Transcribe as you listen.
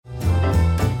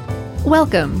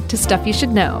Welcome to Stuff You Should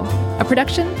Know, a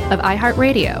production of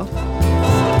iHeartRadio.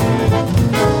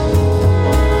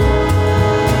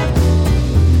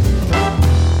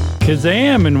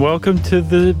 Kazam, and welcome to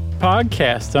the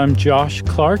podcast. I'm Josh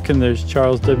Clark, and there's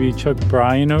Charles W. Chuck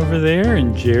Bryan over there,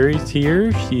 and Jerry's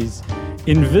here. She's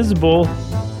invisible,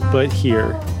 but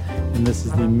here. And this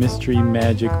is the Mystery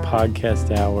Magic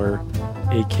Podcast Hour,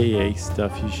 a.k.a.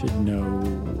 Stuff You Should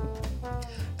Know.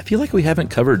 I feel like we haven't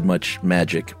covered much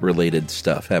magic-related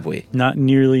stuff, have we? Not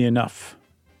nearly enough.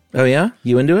 Oh, yeah?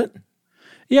 You into it?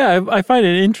 Yeah, I find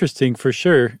it interesting for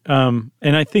sure. And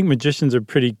I think magicians are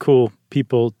pretty cool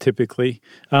people typically.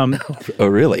 Oh,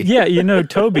 really? Yeah, you know,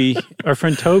 Toby, our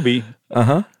friend Toby.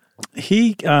 Uh-huh.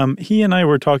 He and I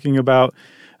were talking about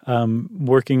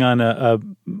working on a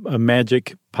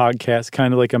magic podcast,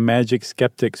 kind of like a Magic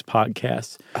Skeptics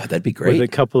podcast. Oh, that'd be great. With a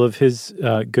couple of his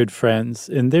good friends,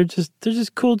 and they're just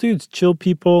cool dudes, chill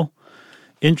people,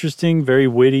 interesting, very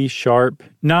witty, sharp,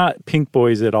 not pink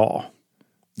boys at all.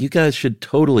 You guys should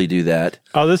totally do that.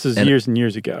 Oh, this is years and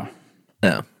years ago.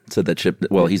 Oh, so that ship,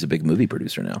 well, he's a big movie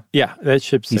producer now. Yeah, that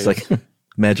ship sailed. He's like,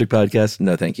 magic podcast?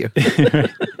 No, thank you.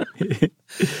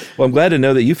 Well, I'm glad to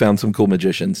know that you found some cool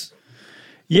magicians.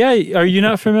 Yeah, are you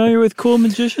not familiar with cool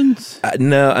magicians?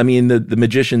 No, I mean, the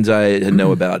magicians I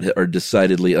know about are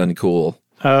decidedly uncool.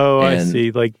 Oh, I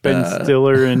see. Like Ben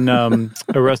Stiller in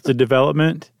Arrested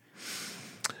Development.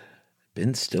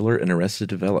 Ben Stiller in Arrested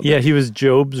Development. Yeah, he was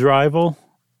Job's rival.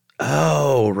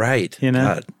 Oh, right. You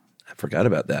know? God, I forgot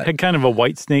about that. Had kind of a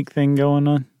white snake thing going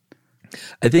on.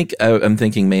 I think I'm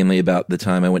thinking mainly about the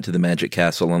time I went to the Magic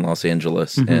Castle in Los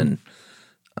Angeles, and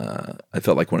I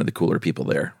felt like one of the cooler people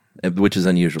there, which is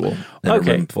unusual in a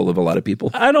room full of a lot of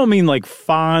people. I don't mean like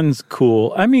Fonz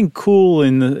cool. I mean cool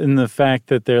in the fact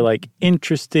that they're like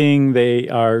interesting. They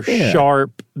are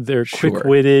sharp. They're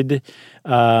quick-witted.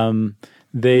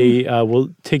 They will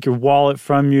take your wallet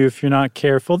from you if you're not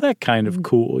careful. That kind of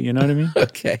cool. You know what I mean?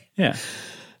 Okay. Yeah.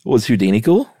 Was Houdini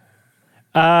cool?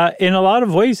 In a lot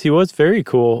of ways, he was very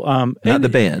cool. Not the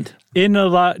band. In a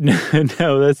lot, no,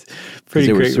 that's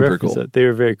pretty great reference. Cool. They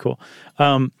were very cool.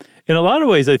 In a lot of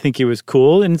ways, I think he was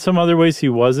cool. In some other ways, he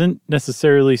wasn't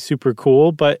necessarily super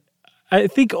cool. But I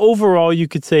think overall, you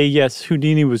could say, yes,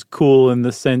 Houdini was cool in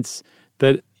the sense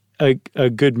that a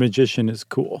good magician is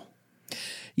cool.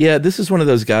 Yeah, this is one of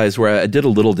those guys where I did a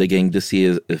little digging to see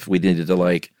if we needed to,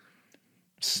 like,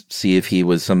 see if he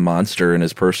was some monster in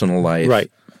his personal life. Right.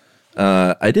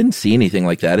 I didn't see anything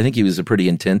like that. I think he was a pretty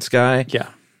intense guy. Yeah.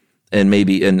 And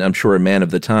I'm sure a man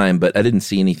of the time, but I didn't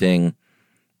see anything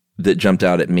that jumped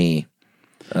out at me.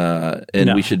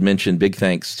 We should mention big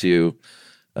thanks to,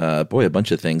 a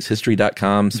bunch of things.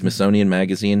 History.com, Smithsonian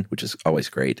Magazine, which is always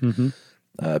great.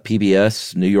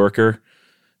 PBS, New Yorker,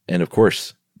 and of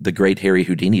course,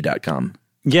 thegreatharryhoudini.com.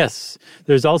 Yes.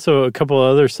 There's also a couple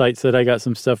of other sites that I got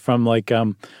some stuff from, like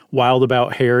Wild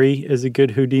About Harry is a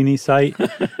good Houdini site.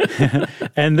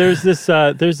 And there's this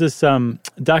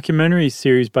documentary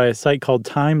series by a site called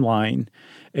Timeline.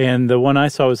 And the one I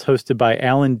saw was hosted by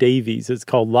Alan Davies. It's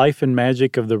called Life and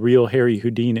Magic of the Real Harry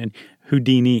Houdini.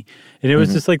 And it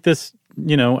was just like this,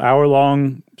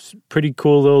 hour-long, pretty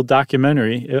cool little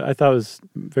documentary. I thought it was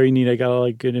very neat. I got a lot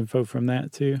of good info from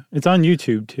that, too. It's on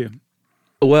YouTube, too.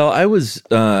 Well, I was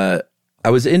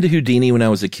into Houdini when I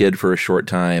was a kid for a short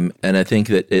time, and I think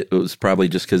that it was probably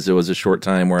just because it was a short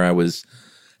time where I was,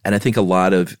 and I think a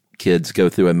lot of kids go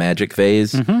through a magic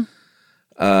phase,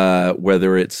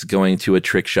 whether it's going to a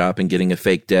trick shop and getting a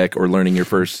fake deck or learning your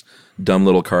first dumb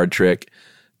little card trick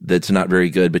that's not very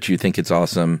good, but you think it's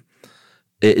awesome.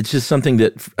 It's just something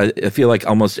that I feel like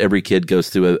almost every kid goes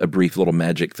through a brief little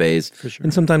magic phase. For sure.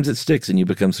 And sometimes it sticks and you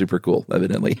become super cool,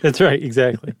 evidently. That's right,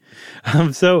 exactly.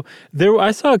 So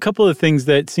I saw a couple of things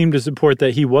that seemed to support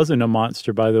that he wasn't a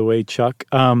monster, by the way, Chuck.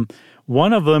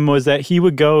 One of them was that he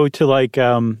would go to like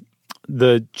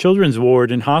the children's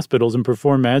ward in hospitals and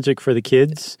perform magic for the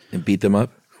kids. And beat them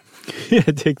up? Yeah,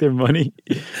 take their money.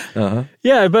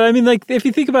 Yeah, but I mean, like, if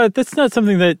you think about it, that's not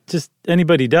something that just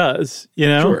anybody does,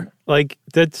 Sure. Like,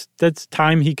 that's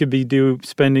time he could be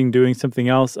spending doing something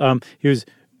else. He was,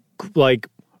 like,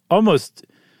 almost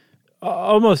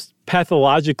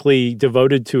pathologically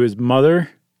devoted to his mother,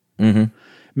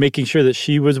 making sure that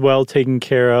she was well taken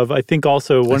care of. I think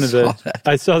also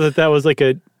I saw that was like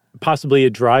possibly a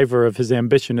driver of his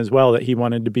ambition as well, that he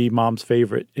wanted to be mom's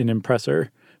favorite and impress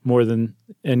her more than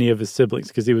any of his siblings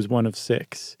because he was one of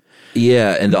 6.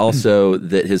 Yeah, and also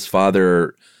that his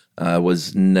father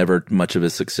was never much of a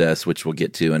success, which we'll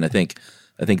get to. And I think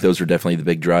I think those are definitely the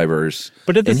big drivers.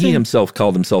 But at the he himself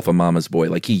called himself a mama's boy.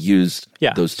 Like he used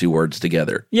those two words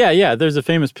together. Yeah. There's a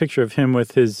famous picture of him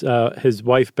with his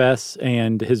wife Bess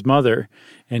and his mother,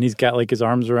 and he's got like his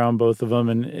arms around both of them,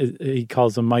 and he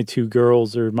calls them my two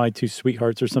girls or my two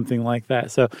sweethearts or something like that.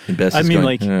 So I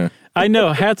mean, I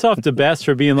know. Hats off to Bess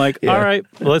for being like, all right,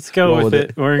 let's go with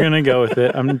it. We're gonna go with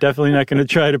it. I'm definitely not gonna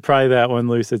try to pry that one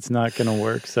loose. It's not gonna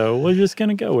work. So we're just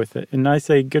gonna go with it. And I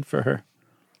say, good for her.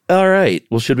 All right.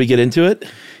 Well, should we get into it?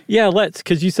 Yeah, let's,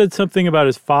 because you said something about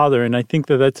his father, and I think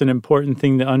that that's an important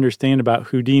thing to understand about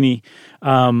Houdini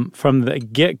from the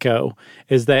get-go,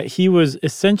 is that he was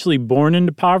essentially born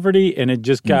into poverty, and it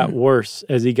just got worse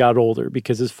as he got older,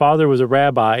 because his father was a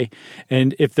rabbi,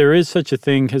 and if there is such a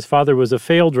thing, his father was a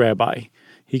failed rabbi.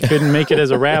 He couldn't make it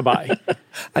as a rabbi.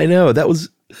 I know.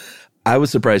 I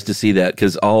was surprised to see that,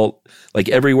 because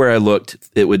everywhere I looked,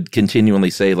 it would continually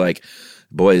say, like,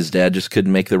 boy, his dad just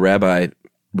couldn't make the rabbi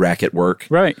racket work.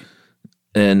 Right.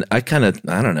 And I kind of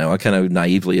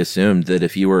naively assumed that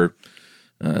if you were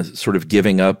sort of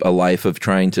giving up a life of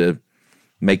trying to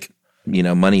make,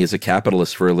 money as a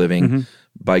capitalist for a living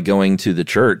by going to the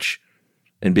church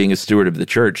and being a steward of the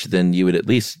church, then you would at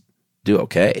least do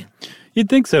okay. You'd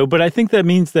think so, but I think that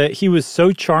means that he was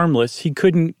so charmless, he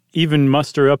couldn't even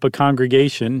muster up a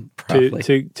congregation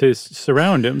to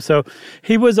surround him. So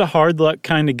he was a hard luck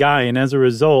kind of guy, and as a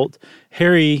result,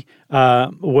 Harry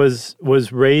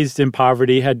was raised in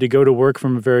poverty, had to go to work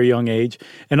from a very young age,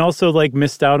 and also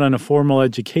missed out on a formal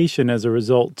education as a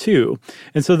result too.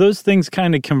 And so those things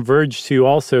kind of converge to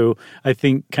also, I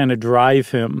think, kind of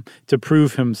drive him to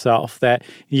prove himself that,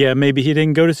 maybe he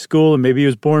didn't go to school and maybe he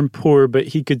was born poor, but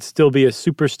he could still be a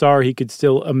superstar. He could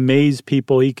still amaze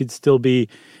people. He could still be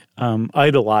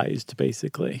idolized,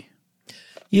 basically.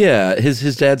 Yeah,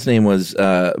 his dad's name was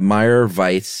Meyer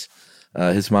Weiss.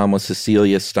 His mom was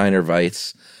Cecilia Steiner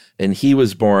Weiss, and he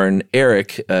was born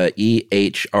Erich,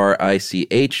 Ehrich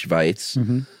Weiss,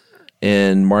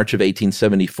 in March of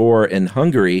 1874 in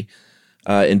Hungary,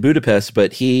 in Budapest.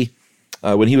 But he,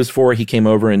 when he was 4, he came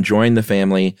over and joined the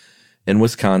family in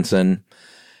Wisconsin,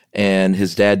 and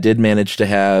his dad did manage to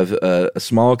have a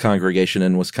small congregation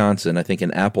in Wisconsin, I think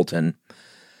in Appleton.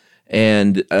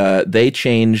 And they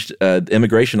changed,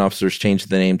 immigration officers changed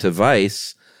the name to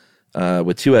Weiss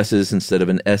with 2 S's instead of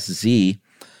an SZ.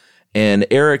 And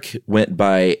Eric went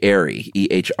by Airy,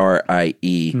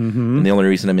 Ehrie. And the only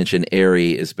reason I mention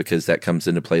Airy is because that comes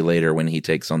into play later when he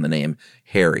takes on the name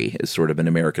Harry, as sort of an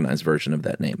Americanized version of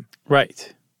that name.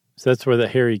 Right. So that's where the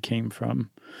Harry came from.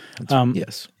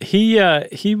 Yes. He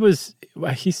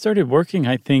started working,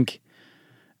 I think,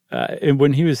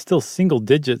 when he was still single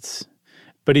digits.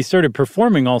 But he started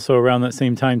performing also around that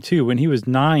same time, too. When he was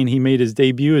 9, he made his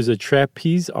debut as a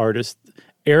trapeze artist,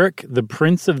 Eric, the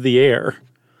Prince of the Air.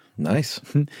 Nice.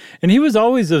 And he was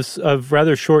always of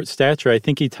rather short stature. I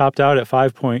think he topped out at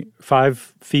 5.5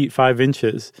 feet, 5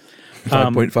 inches.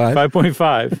 5.5?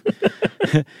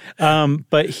 5.5.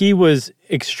 But he was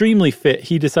extremely fit.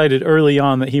 He decided early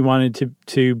on that he wanted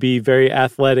to be very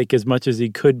athletic as much as he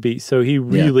could be. So he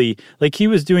really, he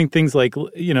was doing things like,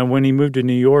 when he moved to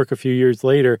New York a few years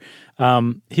later,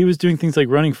 he was doing things like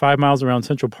running 5 miles around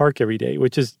Central Park every day,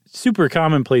 which is super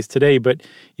commonplace today. But,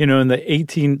 in the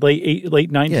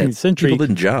late 19th century, people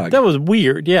didn't jog. That was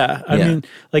weird. Yeah. I mean,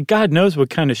 God knows what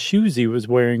kind of shoes he was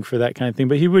wearing for that kind of thing,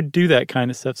 but he would do that kind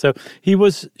of stuff. So he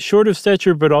was short of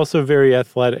stature, but also very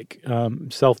athletic,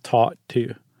 self-taught too.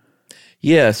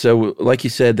 Yeah, so like you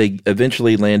said, they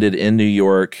eventually landed in New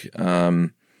York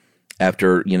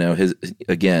after,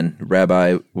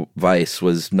 Rabbi Weiss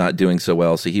was not doing so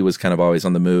well, so he was kind of always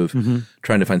on the move,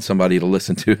 trying to find somebody to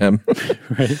listen to him.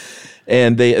 Right.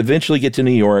 And they eventually get to New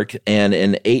York, and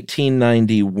in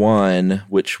 1891,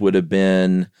 which would have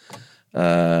been,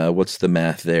 what's the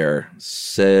math there?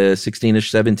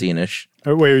 16-ish, 17-ish.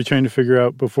 Wait, were you trying to figure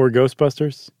out before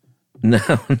Ghostbusters? No,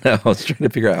 I was trying to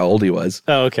figure out how old he was.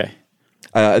 Oh, okay.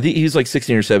 He was like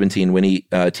 16 or 17 when he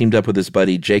teamed up with his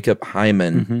buddy Jacob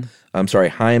Hyman. I'm sorry,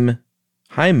 Hyman.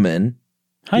 Hyman.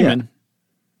 Yeah.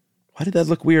 Why did that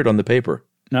look weird on the paper?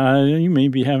 You may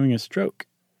be having a stroke.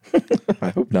 I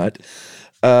hope not.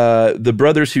 The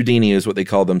Brothers Houdini is what they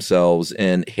call themselves,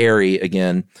 and Harry,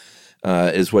 again,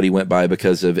 is what he went by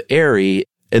because of Airy.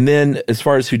 And then as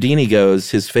far as Houdini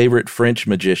goes, his favorite French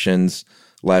magician's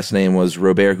last name was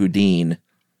Robert Houdin.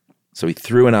 So he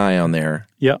threw an I on there.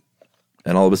 Yep.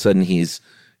 And all of a sudden he's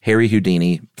Harry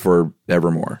Houdini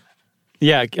forevermore.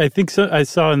 Yeah, I think so. I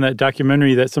saw in that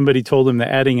documentary that somebody told him that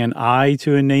adding an I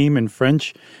to a name in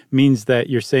French means that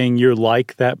you're saying you're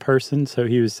like that person. So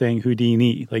he was saying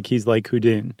Houdini, like he's like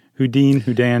Houdin, who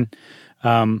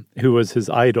was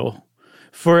his idol.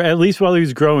 for at least while he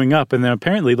was growing up. And then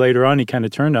apparently later on, he kind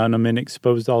of turned on him and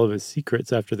exposed all of his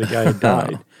secrets after the guy had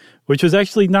died, which was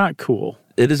actually not cool.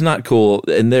 It is not cool.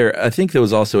 And I think there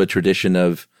was also a tradition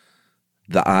of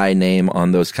the I name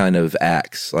on those kind of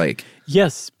acts. Like,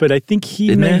 yes, but I think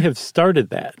he may have started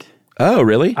that. Oh,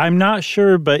 really? I'm not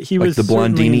sure, but he was the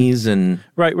Blondinis and...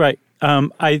 Right.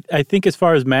 I think as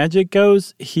far as magic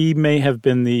goes, he may have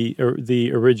been the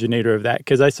originator of that,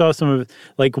 because I saw some of,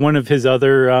 like, one of his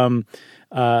other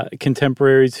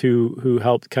contemporaries who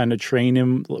helped kind of train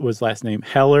him was last name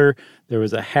Heller. There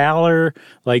was a Haller.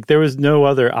 Like, there was no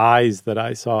other eyes that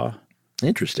I saw.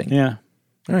 Interesting. Yeah.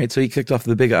 All right, so he kicked off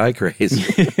the big eye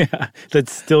craze. Yeah,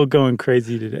 that's still going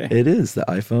crazy today. It is, the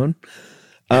iPhone.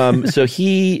 So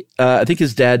I think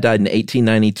his dad died in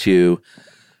 1892.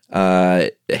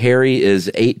 Harry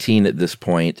is 18 at this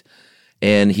point,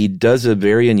 and he does a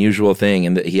very unusual thing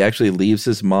in that he actually leaves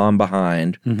his mom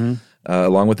behind,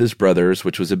 along with his brothers,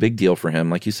 which was a big deal for him,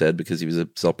 like you said, because he was a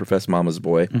self-professed mama's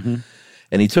boy.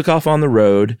 And he took off on the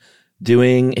road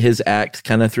doing his act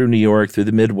kind of through New York, through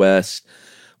the Midwest.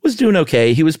 Was doing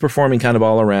okay. He was performing kind of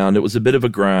all around. It was a bit of a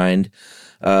grind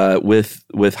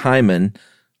with Hyman.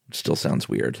 Still sounds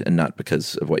weird, and not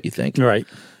because of what you think. Right.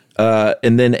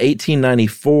 And then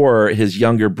 1894, his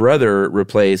younger brother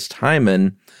replaced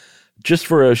Hyman just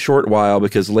for a short while,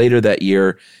 because later that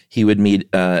year he would meet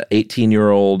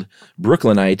 18-year-old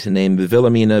Brooklynite named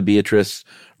Wilhelmina Beatrice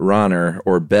Ronner,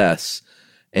 or Bess,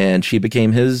 and she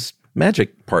became his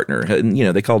magic partner. And,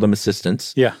 they called them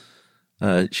assistants. Yeah.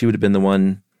 She would have been the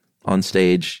one on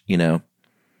stage,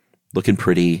 looking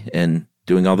pretty and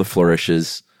doing all the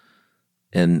flourishes.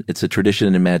 And it's a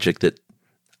tradition in magic that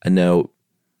I know,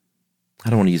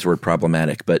 I don't want to use the word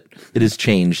problematic, but it has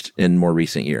changed in more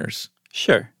recent years.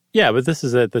 Sure. Yeah, but this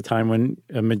is at the time when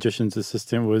a magician's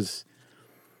assistant was,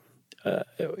 A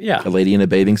lady in a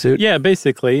bathing suit? Yeah,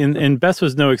 basically. And Bess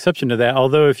was no exception to that.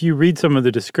 Although if you read some of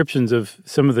the descriptions of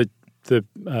some of the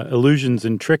illusions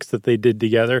and tricks that they did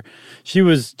together, she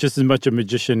was just as much a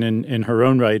magician in her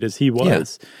own right as he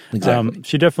was. Yeah, exactly.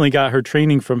 She definitely got her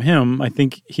training from him. I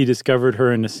think he discovered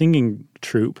her in a singing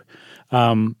troupe.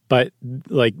 But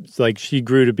like she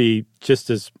grew to be just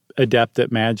as adept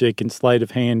at magic and sleight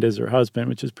of hand as her husband,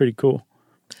 which is pretty cool.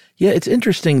 Yeah, it's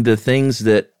interesting the things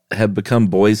that have become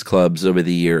boys' clubs over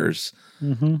the years.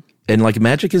 And like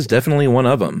magic is definitely one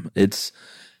of them. It's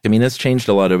changed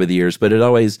a lot over the years, but it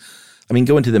always...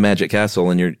 go into the Magic Castle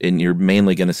and you're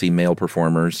mainly going to see male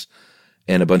performers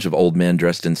and a bunch of old men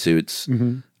dressed in suits.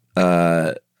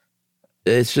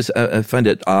 It's just, I find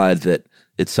it odd that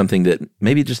it's something that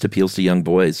maybe just appeals to young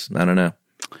boys. I don't know.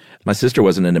 My sister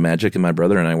wasn't into magic, and my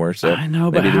brother and I were. So I know,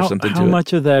 but maybe there's something how to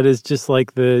much of that is just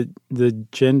like the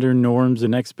gender norms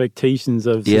and expectations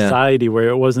of society, where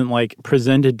it wasn't like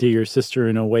presented to your sister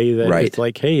in a way that it's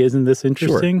like, hey, isn't this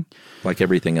interesting? Sure. Like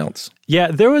everything else. Yeah,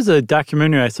 there was a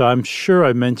documentary I saw. I'm sure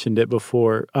I mentioned it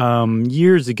before,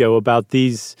 years ago, about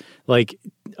these like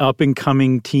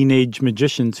up-and-coming teenage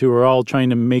magicians who are all trying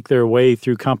to make their way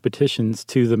through competitions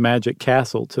to the Magic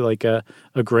Castle, to like a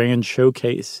grand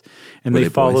showcase, and they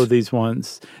follow these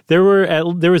ones. There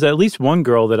was at least one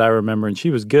girl that I remember, and she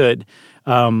was good.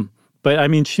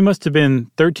 But she must have been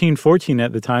 13, 14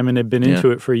 at the time and had been into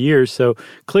it for years. So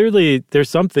clearly there's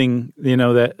something,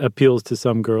 that appeals to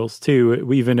some girls too,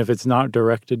 even if it's not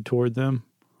directed toward them.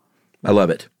 I love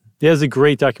it. Yeah, it's a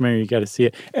great documentary. You got to see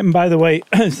it. And by the way,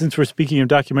 since we're speaking of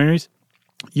documentaries,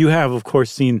 you have, of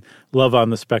course, seen Love on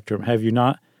the Spectrum, have you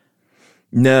not?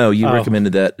 No, you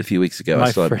recommended that a few weeks ago. I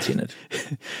still haven't seen it.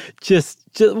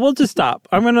 We'll just stop.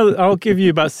 I'll give you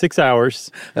about 6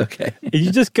 hours. Okay.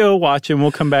 You just go watch and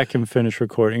we'll come back and finish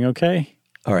recording, okay?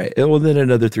 All right. Well, then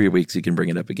another 3 weeks you can bring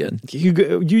it up again.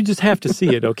 You just have to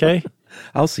see it, okay?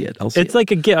 I'll see it. It's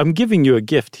like a gift. I'm giving you a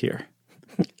gift here.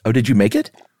 Oh, did you make it?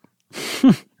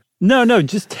 No,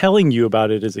 just telling you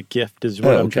about it as a gift is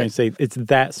what I'm trying to say. It's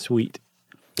that sweet.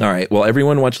 All right. Well,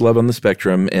 everyone watch Love on the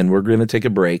Spectrum, and we're going to take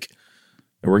a break,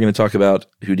 and we're going to talk about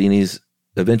Houdini's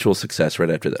eventual success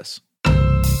right after this.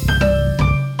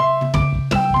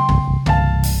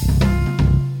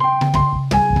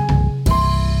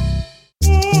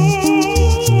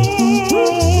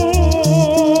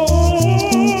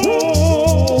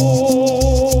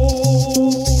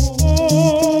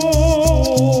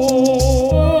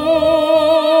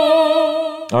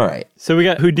 All right. So we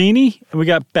got Houdini and we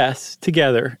got Bess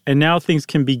together, and now things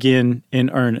can begin in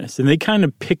earnest. And they kind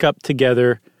of pick up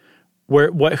together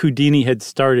what Houdini had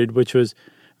started, which was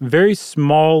very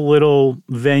small little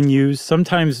venues,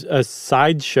 sometimes a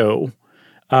sideshow,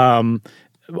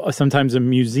 sometimes a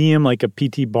museum, like a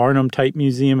P.T. Barnum type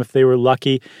museum if they were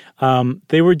lucky.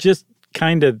 They were just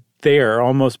kind of there,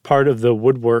 almost part of the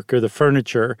woodwork or the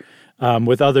furniture,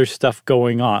 with other stuff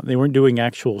going on. They weren't doing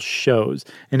actual shows.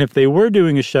 And if they were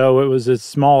doing a show, it was a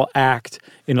small act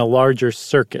in a larger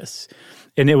circus.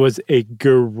 And it was a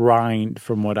grind,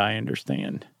 from what I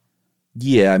understand.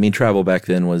 Yeah, I mean, travel back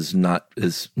then was not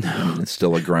as, it's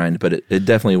still a grind, but it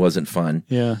definitely wasn't fun.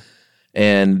 Yeah.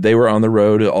 And they were on the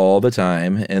road all the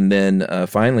time. And then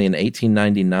finally in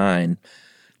 1899,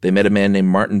 they met a man named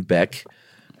Martin Beck,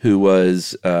 who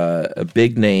was a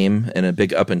big name and a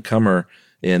big up-and-comer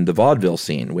in the vaudeville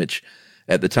scene, which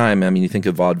at the time, I mean, you think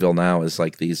of vaudeville now as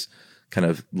like these kind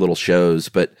of little shows,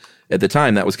 but at the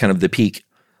time, that was kind of the peak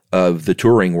of the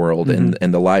touring world and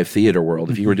the live theater world.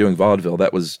 If you were doing vaudeville,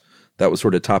 that was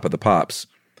sort of top of the pops.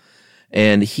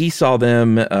 And he saw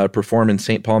them perform in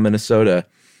St. Paul, Minnesota,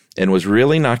 and was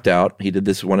really knocked out. He did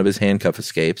this one of his handcuff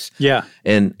escapes. Yeah.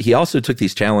 And he also took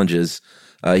these challenges.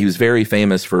 He was very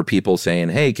famous for people saying,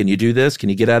 hey, can you do this? Can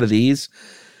you get out of these?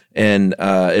 And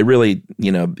it really,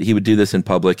 he would do this in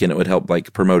public, and it would help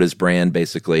like promote his brand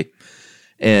basically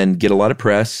and get a lot of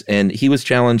press. And he was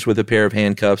challenged with a pair of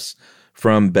handcuffs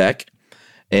from Beck,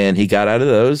 and he got out of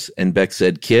those. And Beck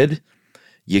said, kid,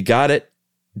 you got it.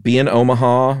 Be in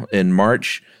Omaha in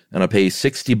March, and I'll pay you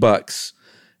 $60,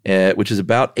 which is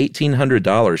about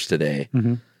 $1,800 today.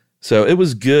 Mm-hmm. So it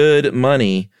was good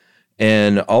money.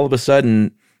 And all of a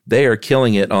sudden, they are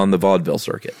killing it on the vaudeville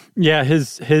circuit. Yeah,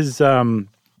 his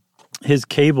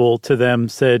cable to them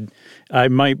said, I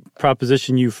might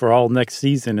proposition you for all next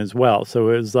season as well. So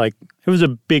it was a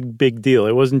big, big deal.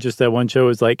 It wasn't just that one show. It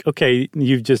was like, okay,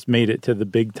 you've just made it to the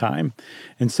big time.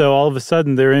 And so all of a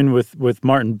sudden they're in with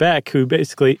Martin Beck, who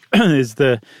basically is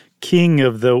the king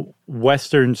of the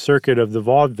Western circuit of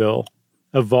vaudeville.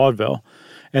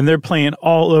 And they're playing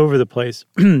all over the place,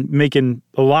 making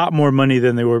a lot more money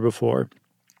than they were before,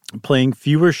 playing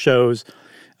fewer shows,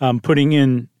 putting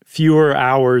in fewer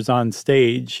hours on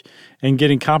stage, and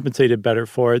getting compensated better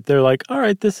for it. They're like, all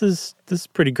right, this is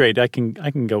pretty great. I can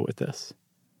go with this.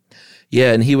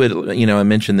 Yeah, and he would, I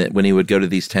mentioned that when he would go to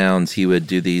these towns, he would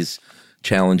do these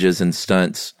challenges and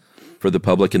stunts for the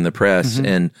public and the press. Mm-hmm.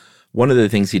 And one of the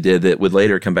things he did that would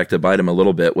later come back to bite him a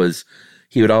little bit was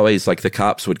he would always, like, the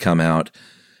cops would come out,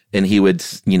 and he would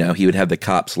have the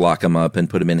cops lock him up and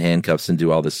put him in handcuffs and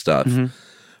do all this stuff. Mm-hmm.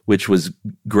 Which was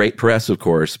great press, of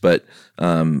course, but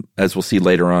as we'll see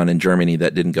later on in Germany,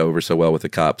 that didn't go over so well with the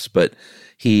cops. But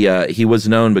he was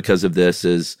known because of this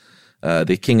as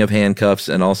the king of handcuffs,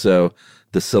 and also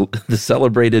the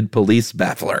celebrated police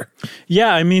baffler.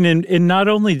 Yeah, I mean, and not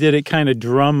only did it kind of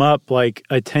drum up like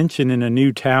attention in a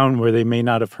new town where they may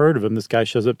not have heard of him. This guy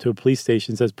shows up to a police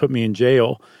station, says, "Put me in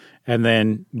jail," and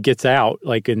then gets out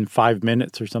like in 5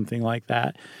 minutes or something like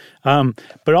that.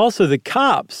 But also the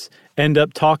cops end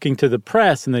up talking to the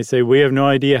press, and they say, we have no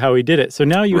idea how he did it. So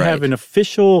now you have an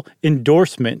official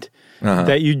endorsement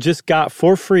that you just got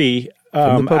for free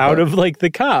out of like the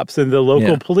cops and the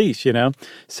local police,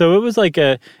 So it was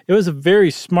a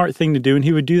very smart thing to do. And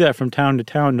he would do that from town to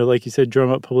town to, like you said,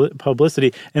 drum up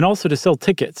publicity, and also to sell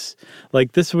tickets.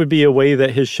 Like this would be a way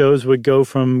that his shows would go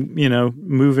from,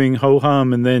 moving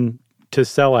ho-hum and then to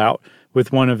sell out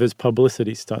with one of his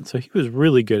publicity stunts. So he was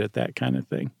really good at that kind of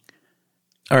thing.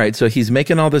 All right, so he's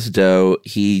making all this dough.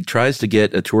 He tries to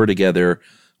get a tour together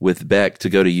with Beck to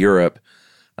go to Europe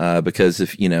because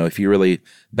if you really,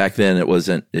 back then it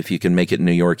wasn't, if you can make it in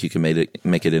New York, you can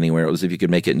make it anywhere. It was if you could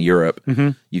make it in Europe,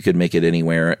 you could make it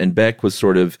anywhere. And Beck was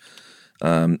sort of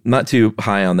not too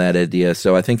high on that idea.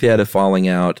 So I think they had a falling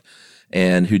out,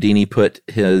 and Houdini put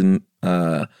a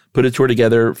tour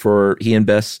together for he and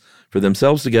Bess for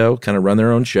themselves to go kind of run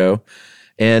their own show.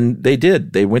 And they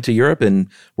did. They went to Europe and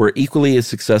were equally as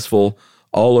successful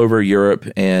all over Europe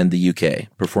and the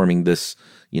UK, performing this,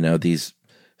 these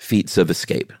feats of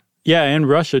escape. Yeah, and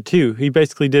Russia too. He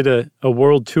basically did a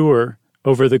world tour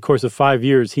over the course of 5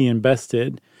 years. He and Bess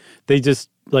did. They just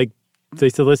they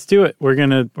said, let's do it. We're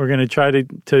gonna try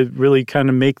to really kind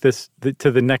of make this to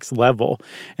the next level.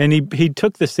 And he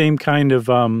took the same kind of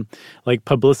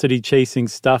publicity chasing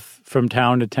stuff from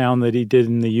town to town that he did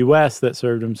in the U.S. that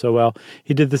served him so well.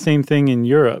 He did the same thing in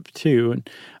Europe too.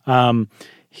 And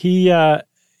he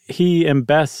and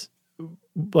Bess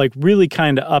really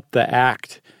kind of upped the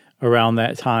act around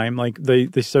that time. Like they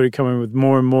started coming with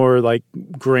more and more like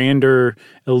grander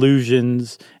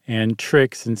illusions and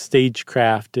tricks and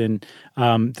stagecraft, and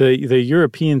the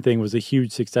European thing was a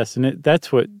huge success, and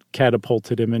that's what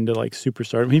catapulted him into like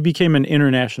superstardom. He became an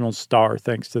international star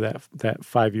thanks to that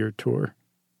 5-year tour.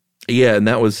 Yeah, and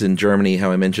that was in Germany.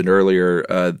 How I mentioned earlier,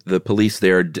 the police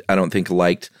there, I don't think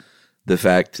liked the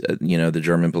fact, the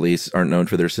German police aren't known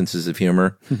for their senses of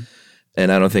humor.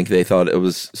 And I don't think they thought it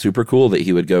was super cool that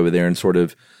he would go over there and sort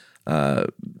of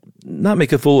not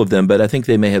make a fool of them, but I think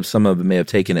some of them may have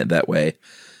taken it that way.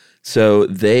 So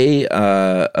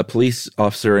a police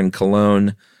officer in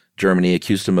Cologne, Germany,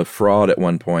 accused him of fraud at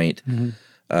one point.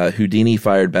 Houdini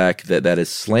fired back that is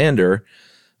slander.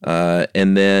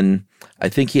 And then I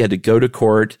think he had to go to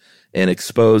court and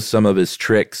expose some of his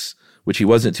tricks, which he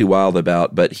wasn't too wild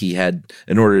about, but he had,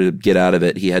 in order to get out of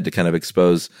it, he had to kind of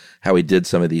expose how he did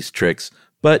some of these tricks.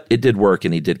 But it did work,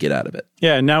 and he did get out of it.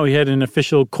 Yeah, and now he had an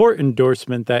official court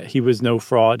endorsement that he was no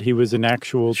fraud. He was an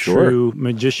actual true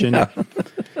magician. Yeah.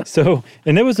 So,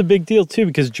 and it was a big deal, too,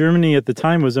 because Germany at the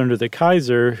time was under the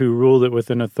Kaiser, who ruled it with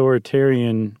an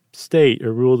authoritarian state,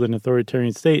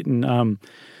 And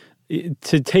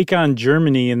to take on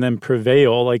Germany and then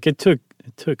prevail, like it took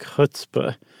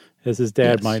chutzpah, as his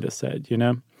dad might have said,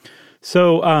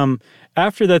 So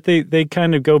after that, they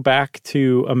kind of go back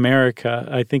to America,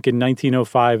 I think in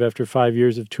 1905, after 5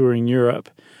 years of touring Europe.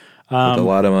 With a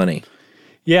lot of money.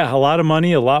 Yeah, a lot of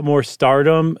money, a lot more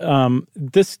stardom.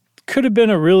 This could have been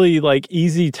a really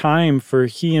easy time for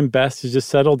he and Bess to just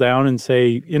settle down and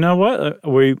say, you know what,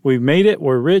 we made it,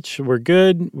 we're rich, we're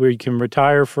good, we can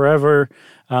retire forever.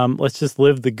 Let's just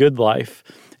live the good life.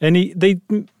 And they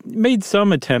made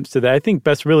some attempts to that. I think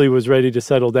Bess really was ready to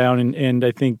settle down, and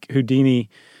I think Houdini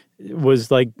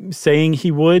was saying he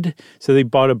would. So they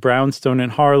bought a brownstone in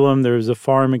Harlem. There was a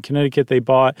farm in Connecticut they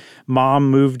bought. Mom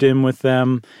moved in with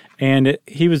them, and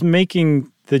he was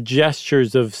making the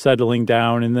gestures of settling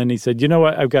down. And then he said, "You know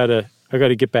what? I've got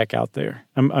to get back out there.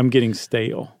 I'm getting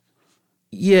stale."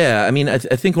 Yeah, I mean, I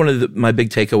think one of my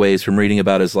big takeaways from reading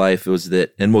about his life was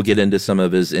that, and we'll get into some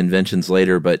of his inventions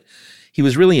later, but he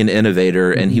was really an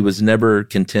innovator, and he was never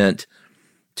content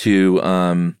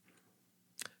to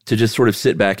just sort of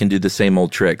sit back and do the same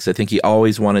old tricks. I think he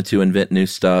always wanted to invent new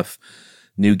stuff,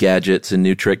 new gadgets, and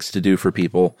new tricks to do for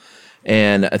people.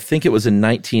 And I think it was in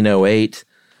 1908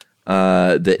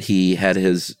 that he had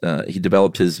he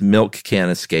developed his milk can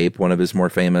escape, one of his more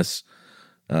famous.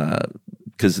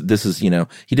 Because this is,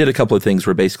 he did a couple of things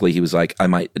where basically he was like, I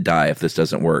might die if this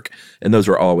doesn't work. And those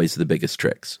were always the biggest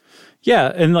tricks.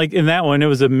 Yeah, and in that one, it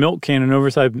was a milk can, an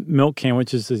oversized milk can,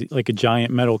 which is like a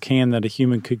giant metal can that a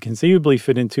human could conceivably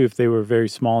fit into if they were very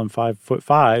small and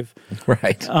 5'5".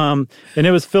 Right. And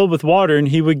it was filled with water, and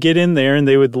he would get in there, and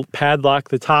they would padlock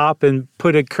the top and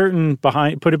put it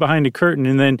behind a curtain,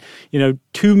 and then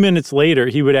 2 minutes later,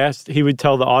 he would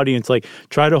tell the audience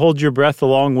try to hold your breath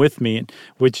along with me,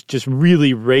 which just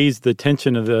really raised the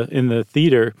tension in the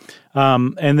theater.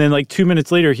 And then 2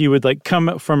 minutes later, he would come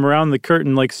up from around the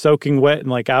curtain, soaking wet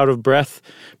and out of breath,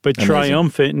 but amazing,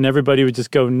 triumphant, and everybody would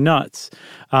just go nuts.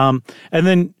 And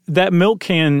then that milk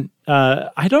can,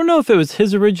 I don't know if it was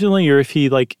his originally or if he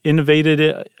innovated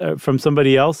it from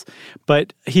somebody else,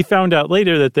 but he found out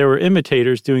later that there were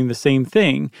imitators doing the same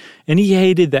thing, and he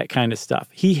hated that kind of stuff.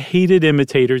 He hated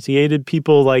imitators. He hated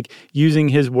people using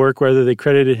his work, whether they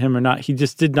credited him or not. He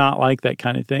just did not like that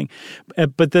kind of thing.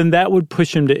 But then that would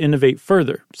push him to innovate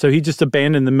further. So he just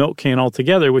abandoned the milk can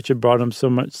altogether, which had brought him so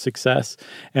much success,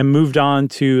 and moved on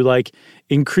to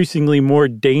increasingly more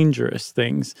dangerous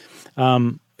things.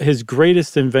 His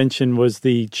greatest invention was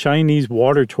the Chinese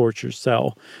water torture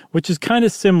cell, which is kind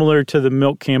of similar to the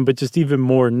milk can, but just even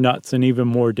more nuts and even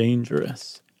more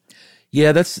dangerous.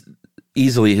 Yeah, that's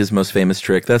easily his most famous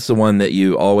trick. That's the one that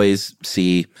you always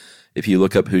see if you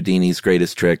look up Houdini's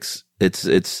greatest tricks.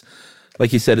 It's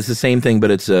like you said, it's the same thing,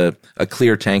 but it's a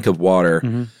clear tank of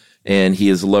water, and he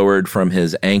is lowered from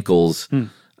his ankles.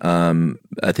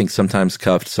 I think sometimes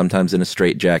cuffed, sometimes in a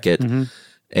straitjacket,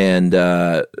 and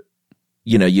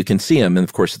you can see him, and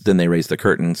of course, then they raise the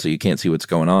curtain, so you can't see what's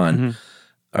going on.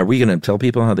 Are we going to tell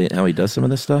people how he does some of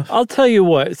this stuff? I'll tell you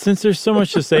what, since there's so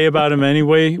much to say about him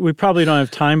anyway, we probably don't have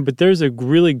time, but there's a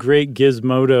really great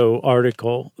Gizmodo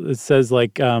article that says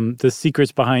the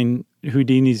secrets behind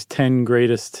Houdini's 10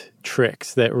 greatest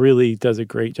tricks that really does a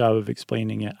great job of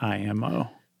explaining it, IMO.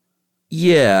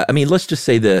 Yeah, I mean, let's just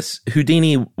say this.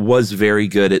 Houdini was very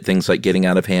good at things like getting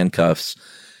out of handcuffs.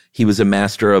 He was a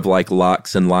master of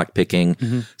locks and lock picking.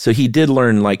 So he did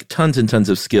learn tons and tons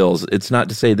of skills. It's not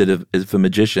to say that if a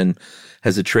magician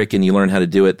has a trick and you learn how to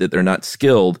do it, that they're not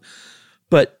skilled.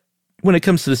 But when it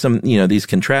comes to some, these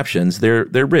contraptions, they're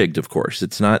rigged, of course.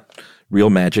 It's not real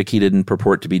magic. He didn't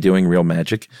purport to be doing real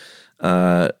magic.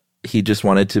 He just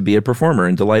wanted to be a performer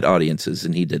and delight audiences,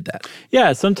 and he did that.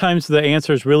 Yeah, sometimes the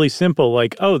answer is really simple,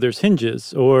 there's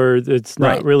hinges, or it's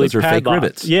not really those are padlocks. Fake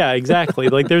rivets. Yeah, exactly.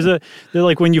 They're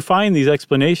when you find these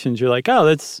explanations, you're oh,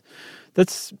 that's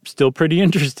still pretty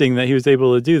interesting that he was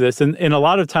able to do this. And a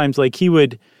lot of times, he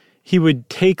would he would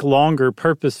take longer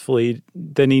purposefully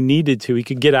than he needed to. He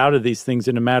could get out of these things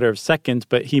in a matter of seconds,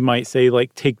 but he might say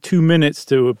like take 2 minutes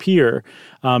to appear,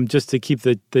 just to keep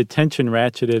the tension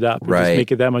ratcheted up, and just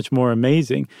make it that much more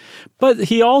amazing. But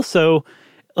he also,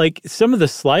 like some of the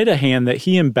sleight of hand that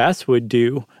he and Bess would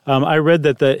do, I read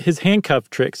that his handcuff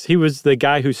tricks, he was the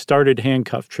guy who started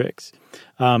handcuff tricks.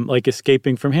 Like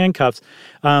escaping from handcuffs.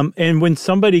 And when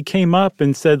somebody came up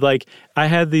and said, like, I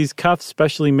had these cuffs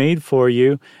specially made for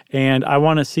you, and I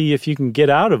want to see if you can get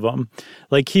out of them.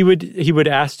 Like he would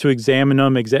ask to examine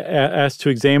them, ask to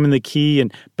examine the key,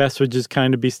 and Bess would just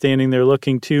kind of be standing there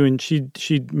looking too, and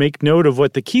she'd make note of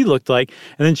what the key looked like,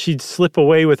 and then she'd slip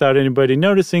away without anybody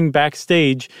noticing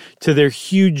backstage to their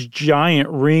huge giant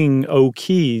ring o'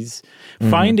 keys,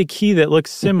 find a key that looks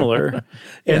similar,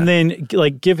 and then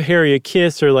like give Harry a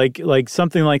kiss or like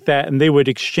something like that, and they would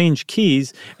exchange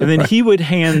keys, and then he would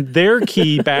hand their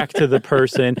key back to the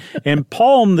person and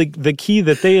palm the key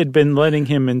that they had been letting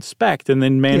him inspect, and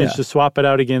then manage to swap it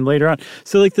out again later on.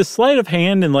 So like the sleight of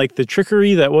hand and like the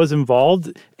trickery that was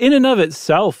involved in and of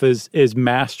itself is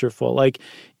masterful. Like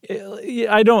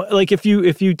I don't like if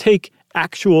you take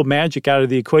actual magic out of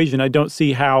the equation, I don't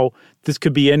see how this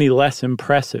could be any less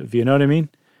impressive. You know what I mean?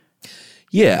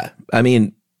 Yeah. I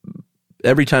mean,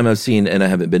 every time I've seen, and I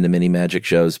haven't been to many magic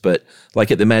shows, but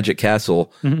like at the Magic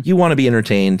Castle, you want to be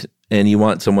entertained and you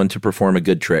want someone to perform a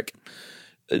good trick.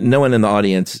 No one in the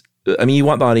audience, I mean, you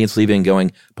want the audience leaving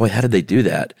going, boy, how did they do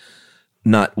that?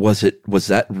 Not, was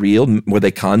that real? Were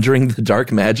they conjuring the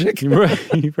dark magic?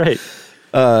 Right.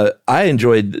 I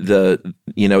enjoyed the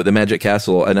Magic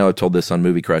Castle. I know I've told this on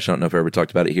Movie Crush. I don't know if I ever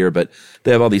talked about it here, but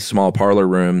they have all these small parlor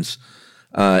rooms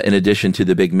in addition to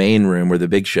the big main room where the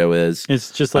big show is.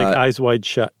 It's just like Eyes Wide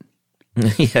Shut.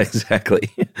 Yeah, exactly.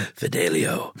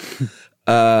 Fidelio.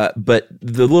 But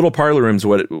the little parlor rooms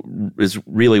is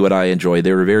really what I enjoyed.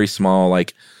 They were very small,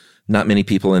 like not many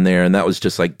people in there. And that was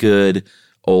just like good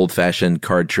old-fashioned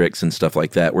card tricks and stuff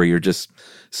like that where you're just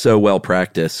so well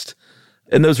practiced.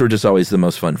 And those were just always the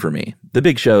most fun for me. The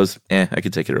big shows, I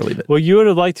could take it or leave it. Well, you would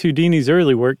have liked Houdini's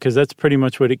early work because that's pretty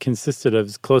much what it consisted of,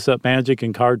 is close-up magic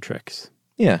and card tricks.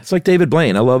 Yeah, it's like David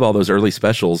Blaine. I love all those early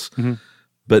specials. Mm-hmm.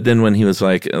 But then when he was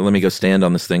like, let me go stand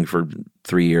on this thing for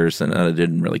 3 years, and I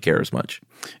didn't really care as much.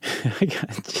 I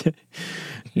gotcha.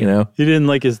 You know? You didn't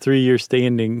like his 3-year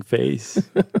standing face.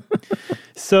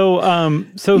 So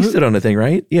he stood on a thing,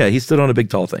 right? Yeah, he stood on a big,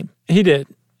 tall thing. He did.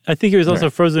 I think he was also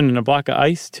frozen in a block of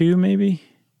ice too, maybe?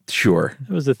 Sure.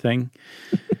 It was a thing.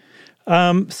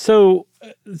 So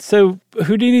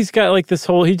Houdini's got like this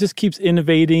whole, he just keeps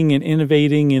innovating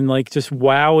and like just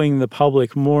wowing the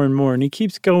public more and more. And he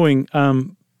keeps going.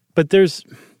 But there's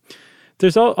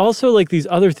also like these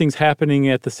other things happening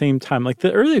at the same time. Like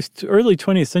the early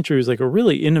 20th century was like a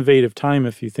really innovative time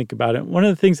if you think about it. One of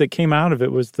the things that came out of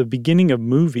it was the beginning of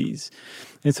movies.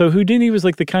 And so Houdini was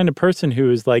like the kind of person who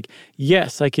was like,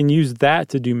 yes, I can use that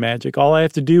to do magic. All I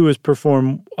have to do is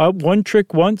perform one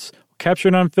trick once, capture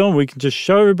it on film. We can just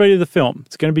show everybody the film.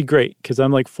 It's going to be great because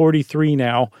I'm like 43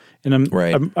 now and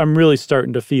I'm really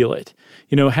starting to feel it.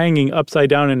 You know, hanging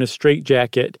upside down in a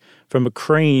straitjacket from a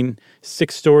crane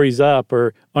 6 stories up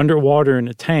or underwater in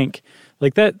a tank.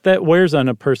 Like that wears on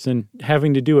a person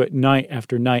having to do it night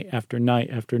after night after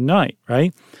night after night,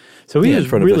 right? So he was in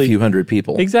front really, of a few hundred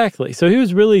people. Exactly. So he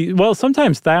was really, well,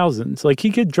 sometimes thousands. Like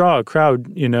he could draw a crowd,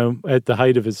 you know, at the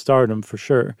height of his stardom for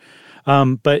sure.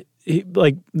 But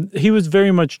he was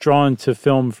very much drawn to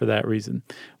film for that reason.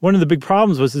 One of the big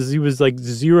problems was he was like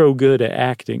zero good at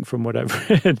acting from what I've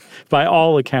read by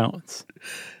all accounts.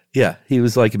 Yeah, he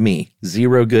was like me,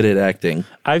 zero good at acting.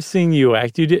 I've seen you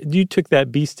act. You took that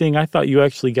bee sting. I thought you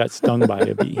actually got stung by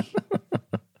a bee.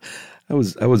 I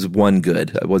was 1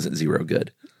 good. I wasn't 0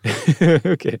 good.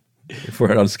 Okay. If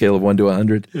we're on a scale of 1 to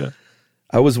 100. Yeah.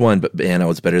 I was 1, but man, I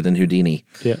was better than Houdini.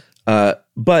 Yeah.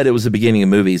 But it was the beginning of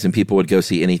movies, and people would go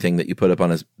see anything that you put up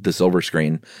on the silver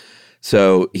screen.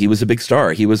 So he was a big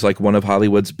star. He was like one of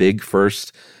Hollywood's big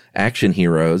first action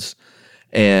heroes.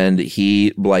 And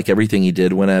he, like everything he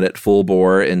did, went at it full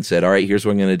bore and said, all right, here's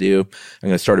what I'm going to do. I'm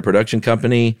going to start a production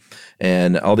company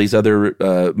and all these other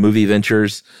movie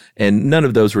ventures. And none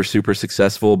of those were super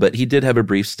successful, but he did have a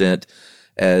brief stint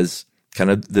as kind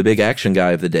of the big action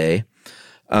guy of the day.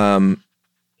 And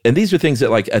these are things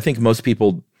that, like, I think most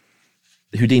people,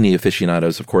 Houdini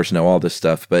aficionados, of course, know all this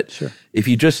stuff. But sure. If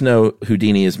you just know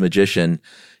Houdini as magician,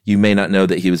 you may not know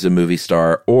that he was a movie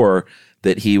star or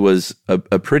that he was a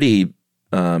pretty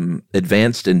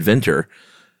advanced inventor,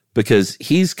 because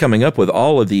he's coming up with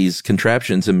all of these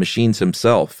contraptions and machines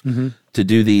himself to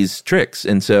do these tricks.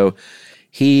 And so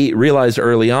he realized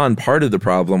early on part of the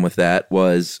problem with that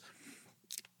was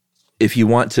if you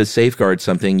want to safeguard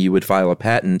something, you would file a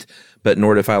patent. But in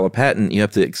order to file a patent, you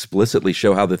have to explicitly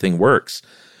show how the thing works.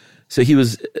 So he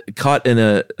was caught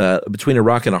in between a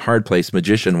rock and a hard place,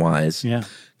 magician-wise,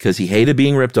 because he hated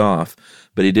being ripped off,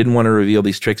 but he didn't want to reveal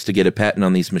these tricks to get a patent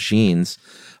on these machines.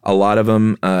 A lot of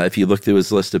them, if you look through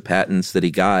his list of patents that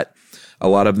he got, a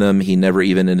lot of them he never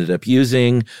even ended up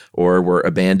using or were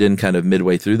abandoned kind of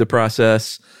midway through the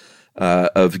process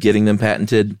of getting them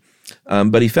patented.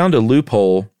 But he found a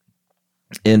loophole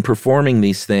in performing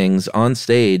these things on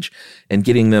stage and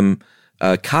getting them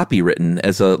copywritten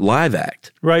as a live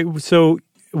act. Right. So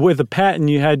with a patent,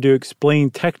 you had to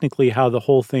explain technically how the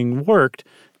whole thing worked.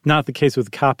 Not the case with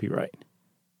copyright.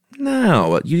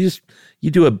 No,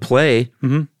 you do a play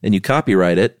and you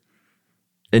copyright it,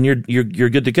 and you're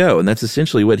good to go. And that's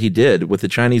essentially what he did with the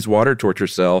Chinese water torture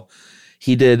cell.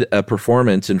 He did a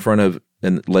performance in front of,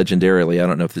 and legendarily, I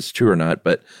don't know if this is true or not,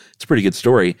 but it's a pretty good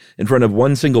story, in front of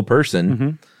one single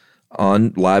person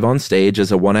live on stage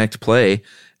as a one-act play,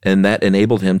 and that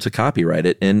enabled him to copyright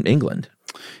it in England.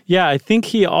 Yeah, I think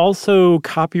he also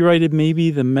copyrighted maybe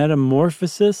the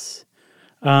Metamorphosis.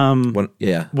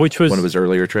 Which was one of his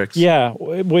earlier tricks. Yeah,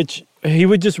 which he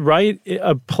would just write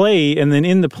a play, and then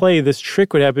in the play, this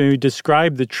trick would happen. He would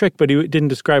describe the trick, but he didn't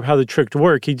describe how the trick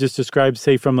worked. He just described,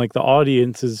 say, from like the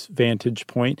audience's vantage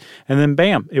point, and then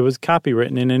bam, it was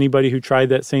copywritten, and anybody who tried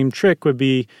that same trick would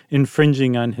be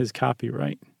infringing on his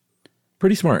copyright.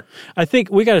 Pretty smart. I think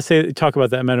we got to talk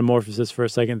about that Metamorphosis for a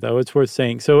second, though. It's worth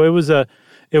saying. So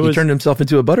he turned himself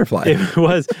into a butterfly. It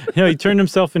was, he turned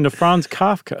himself into Franz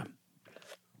Kafka.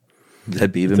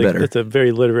 That'd be even better. That's a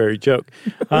very literary joke.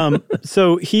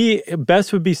 So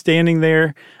Bess would be standing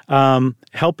there,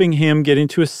 helping him get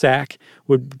into a sack,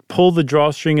 would pull the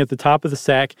drawstring at the top of the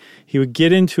sack. He would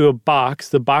get into a box.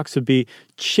 The box would be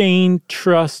chained,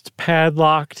 trussed,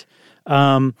 padlocked.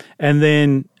 And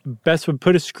then Bess would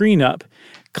put a screen up,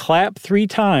 clap 3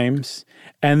 times,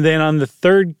 and then on the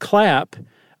third clap,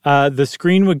 the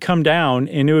screen would come down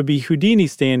and it would be Houdini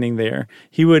standing there.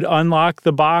 He would unlock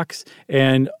the box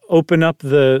and open up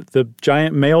the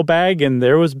giant mailbag, and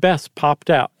there was Bess popped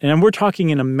out. And we're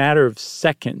talking in a matter of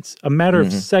seconds.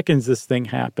 Of seconds this thing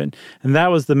happened. And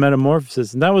that was the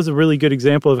Metamorphosis. And that was a really good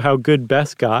example of how good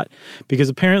Bess got, because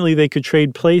apparently they could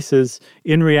trade places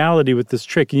in reality with this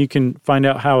trick. And you can find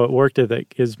out how it worked at the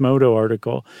Gizmodo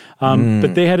article.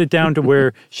 But they had it down to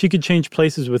where she could change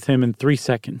places with him in 3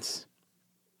 seconds.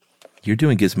 You're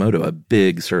doing Gizmodo a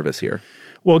big service here.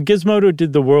 Well, Gizmodo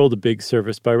did the world a big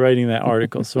service by writing that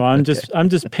article, so I'm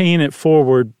just paying it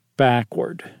forward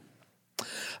backward.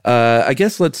 I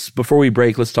guess before we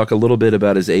break, let's talk a little bit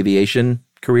about his aviation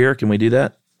career. Can we do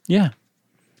that? Yeah.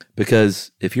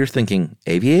 Because if you're thinking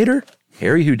aviator,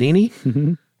 Harry Houdini,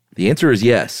 the answer is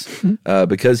yes.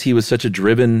 Because he was such a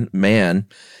driven man,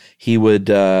 he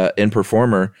would and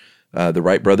performer. The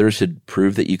Wright brothers had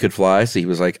proved that you could fly, so he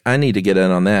was like, I need to get in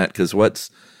on that, because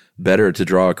what's better to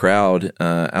draw a crowd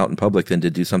out in public than to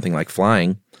do something like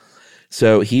flying?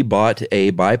 So he bought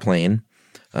a biplane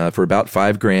for about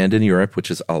 $5,000 in Europe, which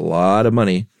is a lot of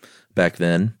money back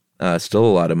then, still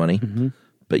a lot of money.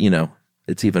 But,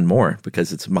 it's even more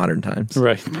because it's modern times.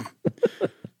 Right.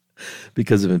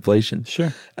 Because of inflation.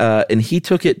 Sure. And he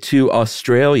took it to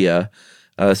Australia,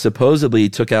 supposedly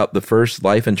took out the first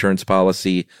life insurance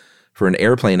policy for an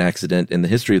airplane accident in the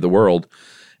history of the world,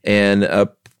 and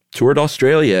toured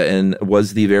Australia and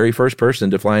was the very first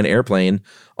person to fly an airplane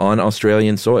on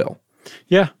Australian soil.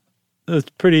 Yeah. It's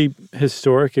pretty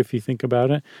historic if you think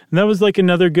about it. And that was like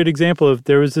another good example of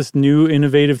there was this new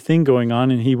innovative thing going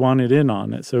on and he wanted in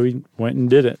on it. So he went and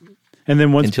did it. And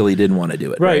then until he didn't want to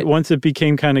do it. Right. Once it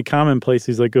became kind of commonplace,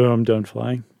 he's like, oh, I'm done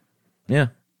flying. Yeah.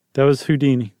 That was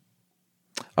Houdini.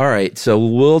 All right, so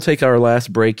we'll take our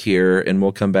last break here, and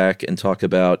we'll come back and talk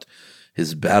about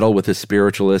his battle with the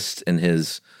spiritualist and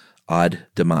his odd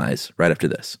demise right after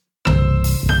this.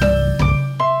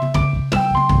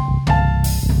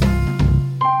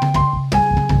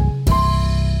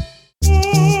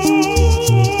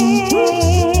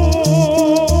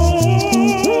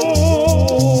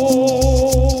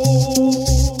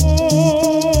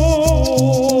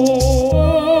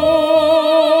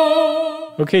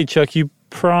 Okay, Chuck, you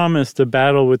promised a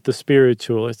battle with the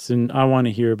spiritualists, and I want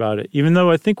to hear about it. Even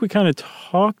though I think we kind of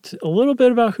talked a little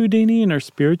bit about Houdini in our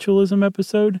spiritualism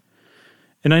episode,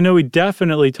 and I know we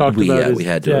definitely talked about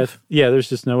his death. Yeah, there's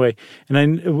just no way.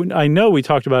 And I know we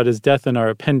talked about his death in our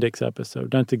appendix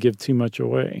episode, not to give too much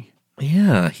away.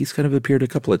 Yeah, he's kind of appeared a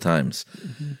couple of times.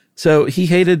 So he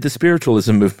hated the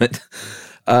spiritualism movement.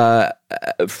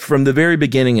 From the very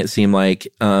beginning, it seemed like,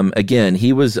 again,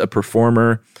 he was a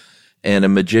performer and a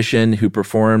magician who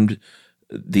performed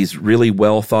these really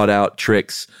well thought out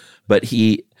tricks, but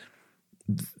the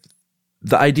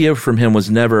idea from him was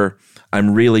never,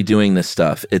 I'm really doing this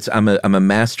stuff. It's I'm a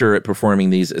master at performing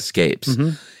these escapes.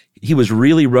 Mm-hmm. He was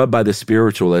really rubbed by the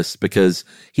spiritualists because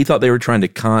he thought they were trying to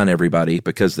con everybody,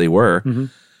 because they were,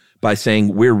 by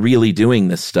saying, we're really doing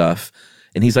this stuff.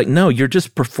 And he's like, no, you're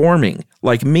just performing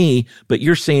like me, but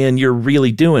you're saying you're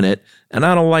really doing it, and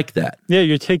I don't like that. Yeah,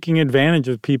 you're taking advantage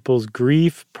of people's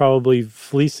grief, probably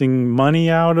fleecing money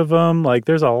out of them. Like,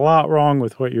 there's a lot wrong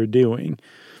with what you're doing.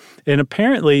 And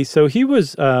apparently, so he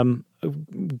was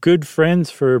good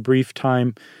friends for a brief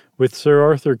time with Sir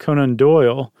Arthur Conan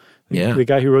Doyle, the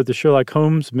guy who wrote the Sherlock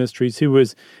Holmes mysteries, who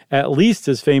was at least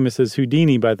as famous as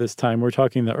Houdini by this time. We're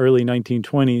talking the early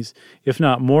 1920s, if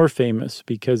not more famous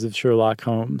because of Sherlock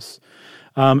Holmes.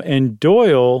 And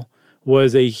Doyle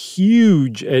was a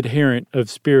huge adherent of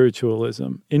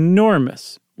spiritualism,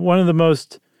 enormous, one of the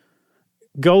most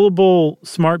gullible,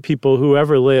 smart people who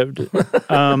ever lived.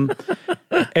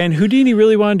 And Houdini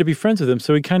really wanted to be friends with him,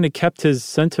 so he kind of kept his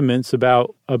sentiments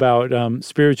about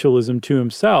spiritualism to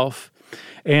himself.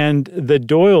 And the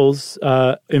Doyles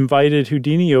invited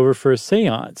Houdini over for a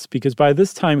seance, because by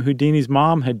this time Houdini's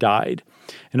mom had died.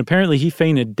 And apparently he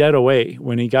fainted dead away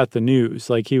when he got the news.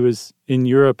 Like, he was in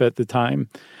Europe at the time.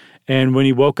 And when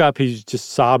he woke up, he was just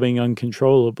sobbing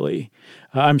uncontrollably.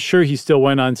 I'm sure he still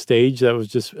went on stage. That was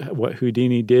just what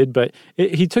Houdini did. But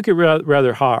he took it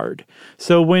rather hard.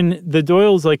 So when the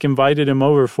Doyles invited him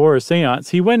over for a seance,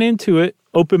 he went into it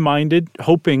open-minded,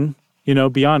 hoping,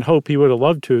 beyond hope, he would have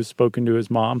loved to have spoken to his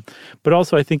mom. But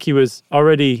also, I think he was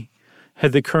already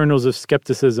had the kernels of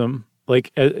skepticism,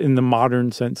 like in the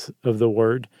modern sense of the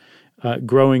word,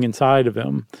 growing inside of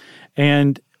him.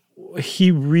 And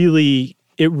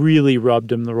it really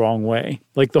rubbed him the wrong way.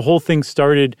 Like, the whole thing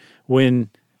started when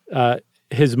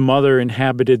his mother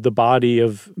inhabited the body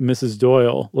of Mrs.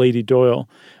 Doyle, Lady Doyle,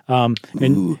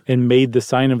 and made the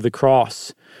sign of the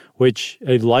cross, which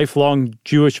a lifelong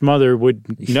Jewish mother would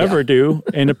never do.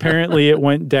 And apparently it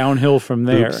went downhill from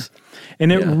there. Oops.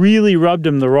 And it really rubbed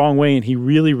him the wrong way, and he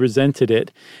really resented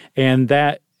it. And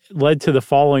that led to the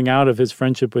falling out of his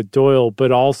friendship with Doyle,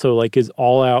 but also his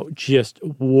all-out just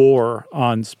war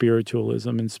on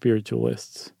spiritualism and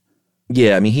spiritualists.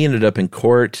 Yeah, I mean, he ended up in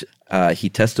court. He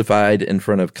testified in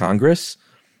front of Congress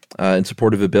in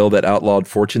support of a bill that outlawed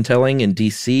fortune-telling in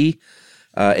D.C.,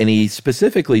 and he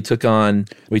specifically took on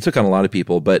a lot of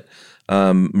people, but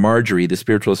Marjorie, the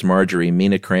spiritualist Marjorie,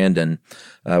 Mina Crandon,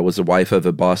 was the wife of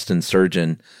a Boston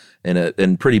surgeon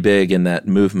and pretty big in that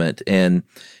movement. And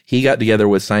he got together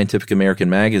with Scientific American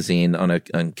magazine on a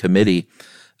committee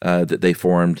that they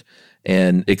formed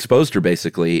and exposed her,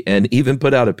 basically, and even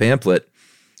put out a pamphlet,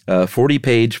 a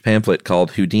 40-page pamphlet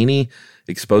called Houdini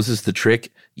Exposes the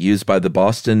Trick Used by the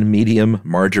Boston Medium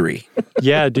Marjorie.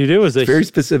 Yeah, dude, it was a very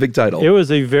specific title. It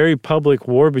was a very public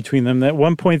war between them. At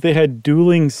one point, they had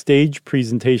dueling stage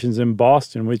presentations in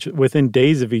Boston, which within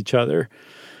days of each other.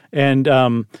 And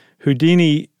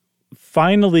Houdini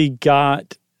finally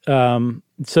got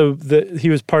he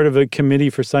was part of a committee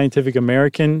for Scientific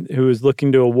American who was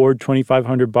looking to award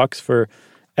 $2,500 for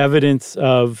evidence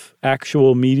of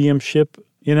actual mediumship.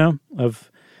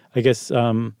 Of I guess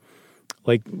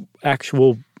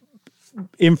actual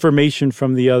information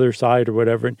from the other side or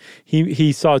whatever. And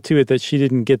he saw to it that she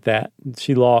didn't get that.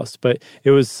 She lost. But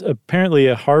it was apparently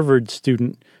a Harvard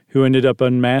student who ended up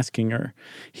unmasking her.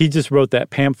 He just wrote that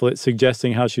pamphlet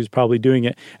suggesting how she was probably doing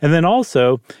it. And then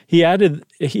also he added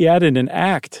an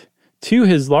act to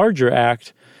his larger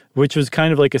act, which was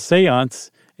kind of like a seance,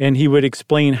 and he would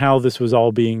explain how this was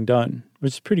all being done,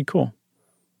 which is pretty cool.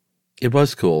 It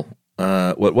was cool.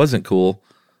 What wasn't cool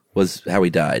was how he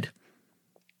died.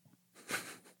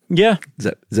 Yeah.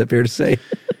 Is that fair to say?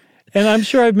 And I'm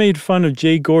sure I've made fun of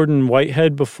J. Gordon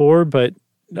Whitehead before, but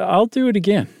I'll do it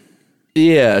again.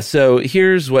 Yeah, so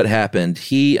here's what happened.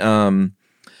 He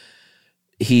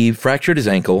fractured his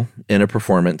ankle in a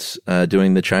performance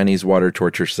doing the Chinese water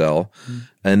torture cell,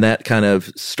 and that kind of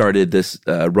started this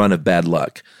run of bad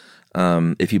luck,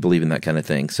 if you believe in that kind of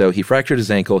thing. So he fractured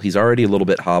his ankle. He's already a little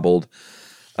bit hobbled.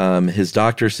 His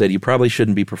doctor said, you probably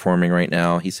shouldn't be performing right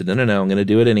now. He said, no, I'm going to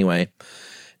do it anyway.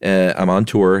 I'm on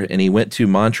tour. And he went to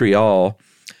Montreal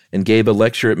and gave a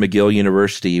lecture at McGill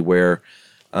University where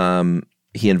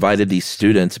he invited these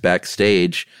students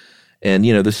backstage. And,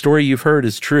 the story you've heard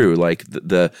is true. Like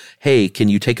hey, can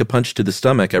you take a punch to the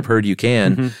stomach? I've heard you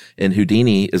can. Mm-hmm. And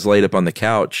Houdini is laid up on the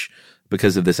couch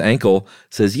because of this ankle,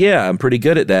 says, yeah, I'm pretty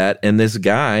good at that. And this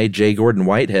guy, J. Gordon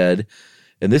Whitehead,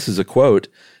 and this is a quote,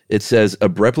 it says,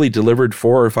 abruptly delivered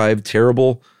 4 or 5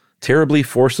 terribly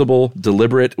forcible,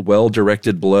 deliberate,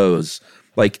 well-directed blows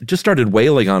like just started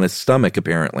wailing on his stomach,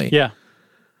 apparently. Yeah.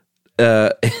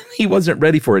 He wasn't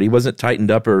ready for it. He wasn't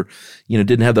tightened up or,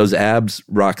 didn't have those abs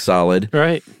rock solid.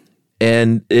 Right.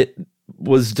 And it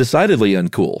was decidedly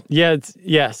uncool. Yeah,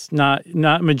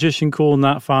 not magician cool,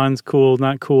 not Fonz cool,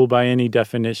 not cool by any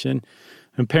definition.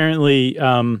 Apparently,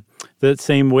 that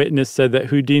same witness said that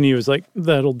Houdini was like,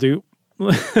 "That'll do."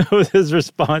 was his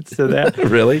response to that.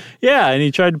 Really? Yeah, and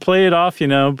he tried to play it off,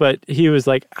 but he was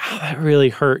like, "Oh, that really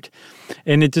hurt."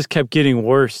 And it just kept getting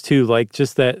worse too. Like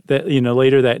just that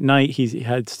later that night, he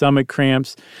had stomach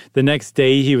cramps. The next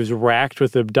day, he was racked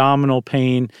with abdominal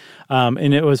pain.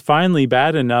 And it was finally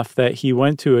bad enough that he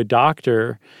went to a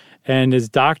doctor, and his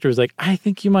doctor was like, "I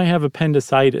think you might have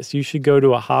appendicitis. You should go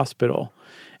to a hospital."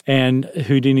 And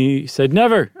Houdini said,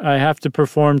 "Never. I have to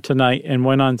perform tonight," and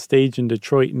went on stage in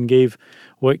Detroit and gave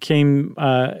what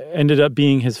ended up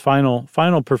being his final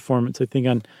performance, I think,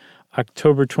 on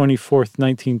October 24th,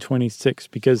 1926,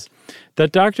 because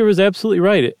that doctor was absolutely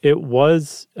right. It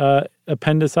was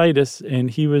appendicitis, and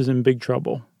he was in big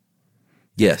trouble.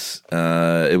 Yes.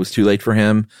 It was too late for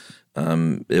him.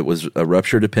 It was a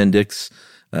ruptured appendix.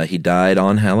 He died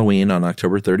on Halloween on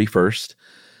October 31st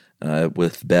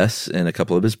with Bess and a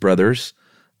couple of his brothers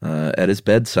at his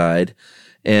bedside.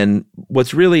 And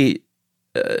what's really...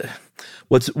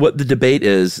 what the debate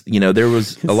is, there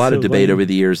was a lot of debate over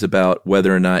the years about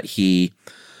whether or not he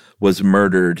was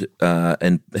murdered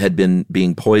and had been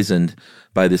being poisoned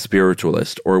by the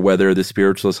spiritualist, or whether the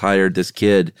spiritualist hired this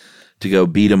kid to go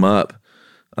beat him up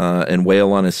and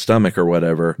wail on his stomach or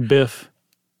whatever. Biff.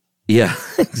 Yeah,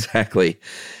 exactly.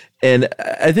 And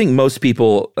I think most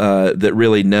people that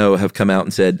really know have come out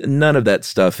and said none of that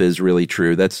stuff is really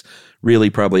true. That's really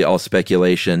probably all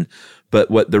speculation. But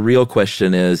what the real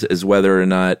question is whether or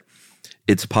not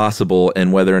it's possible,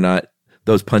 and whether or not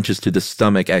those punches to the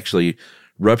stomach actually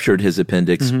ruptured his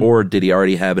appendix, or did he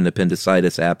already have an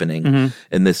appendicitis happening?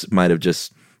 And this might have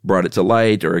just brought it to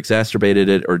light or exacerbated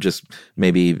it, or just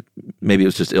maybe it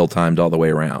was just ill-timed all the way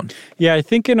around. Yeah, I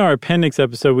think in our appendix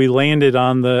episode, we landed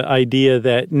on the idea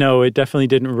that, no, it definitely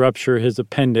didn't rupture his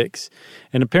appendix.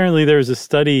 And apparently there was a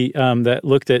study that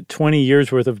looked at 20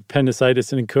 years worth of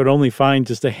appendicitis, and it could only find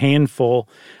just a handful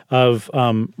of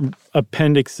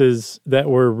appendixes that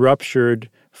were ruptured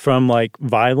from like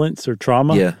violence or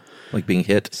trauma. Yeah, like being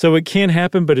hit. So it can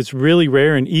happen, but it's really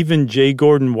rare. And even J.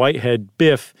 Gordon Whitehead,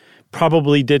 Biff,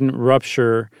 probably didn't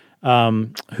rupture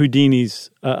Houdini's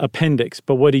appendix.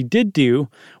 But what he did do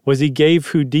was he gave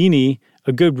Houdini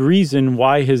a good reason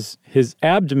why his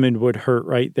abdomen would hurt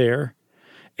right there,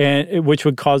 and which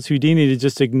would cause Houdini to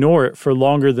just ignore it for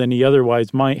longer than he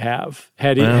otherwise might have,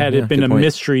 had it been a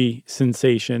mystery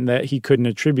sensation that he couldn't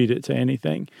attribute it to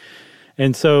anything.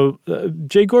 And so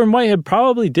J. Gordon Whitehead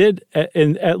probably did,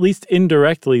 at least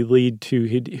indirectly, lead to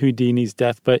Houdini's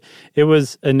death, but it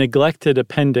was a neglected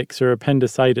appendix or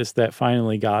appendicitis that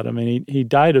finally got him. And he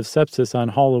died of sepsis on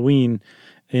Halloween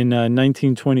in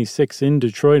 1926 in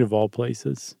Detroit, of all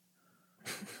places.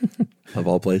 Of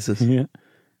all places? Yeah.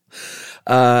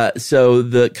 So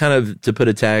the kind of, to put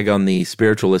a tag on the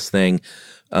spiritualist thing,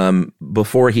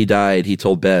 before he died, he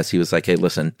told Bess, he was like, "Hey,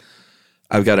 listen,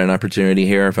 I've got an opportunity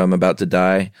here if I'm about to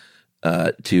die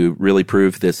to really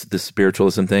prove this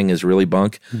spiritualism thing is really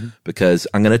bunk, because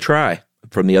I'm going to try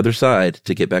from the other side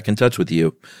to get back in touch with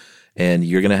you. And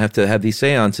you're going to have these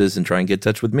seances and try and get in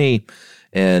touch with me.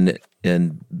 And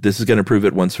this is going to prove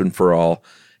it once and for all."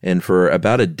 And for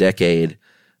about a decade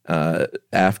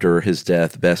after his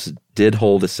death, Bess did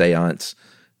hold a seance.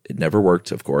 It never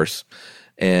worked, of course.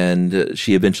 And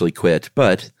she eventually quit.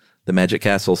 But the Magic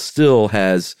Castle still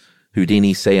has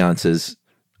Houdini seances,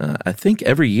 I think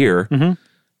every year.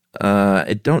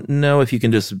 I don't know if you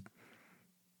can just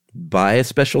buy a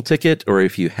special ticket or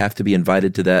if you have to be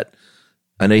invited to that.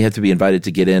 I know you have to be invited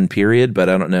to get in, period, but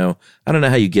I don't know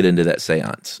how you get into that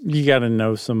seance. You got to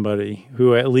know somebody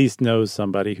who at least knows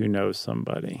somebody who knows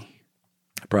somebody.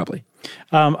 Probably.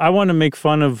 I want to make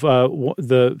fun of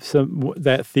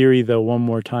that theory, though, one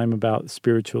more time about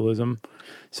spiritualism.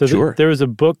 So sure. There was a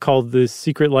book called The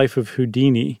Secret Life of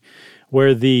Houdini,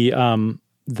 where the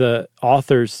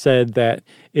authors said that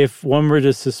if one were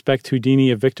to suspect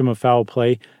Houdini a victim of foul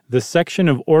play, the section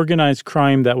of organized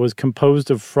crime that was composed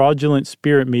of fraudulent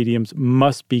spirit mediums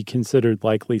must be considered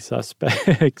likely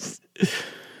suspects.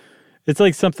 It's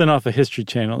like something off a History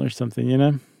Channel or something, you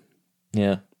know?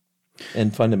 Yeah.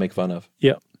 And fun to make fun of.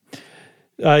 Yeah.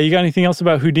 You got anything else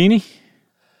about Houdini?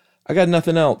 I got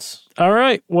nothing else. All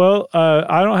right. Well,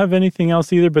 I don't have anything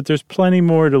else either, but there's plenty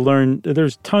more to learn.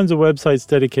 There's tons of websites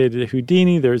dedicated to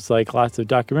Houdini. There's like lots of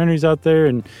documentaries out there,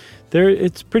 and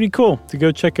it's pretty cool to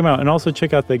go check them out. And also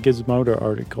check out the Gizmodo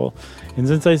article. And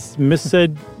since I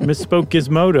misspoke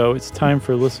Gizmodo, it's time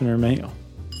for listener mail.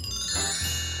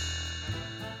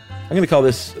 I'm going to call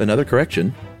this another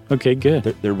correction. Okay, good.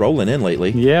 They're rolling in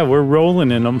lately. Yeah, we're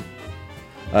rolling in them.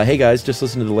 Hey guys, just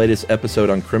listen to the latest episode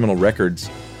on criminal records.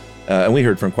 And we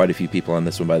heard from quite a few people on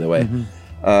this one, by the way. Mm-hmm.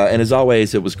 And as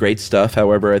always, it was great stuff.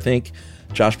 However, I think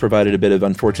Josh provided a bit of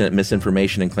unfortunate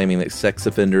misinformation in claiming that sex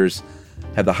offenders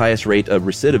have the highest rate of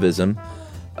recidivism.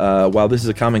 While this is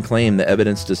a common claim, the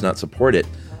evidence does not support it.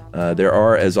 There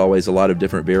are, as always, a lot of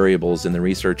different variables, and the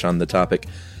research on the topic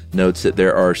notes that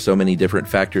there are so many different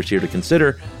factors here to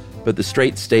consider, but the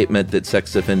straight statement that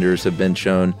sex offenders have been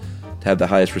shown to have the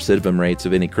highest recidivism rates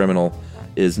of any criminal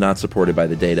is not supported by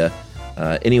the data.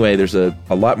 Anyway, there's a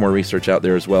lot more research out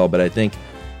there as well, but I think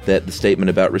that the statement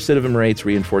about recidivism rates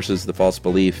reinforces the false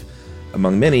belief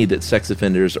among many that sex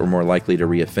offenders are more likely to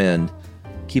reoffend.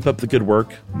 Keep up the good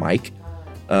work, Mike.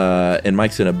 And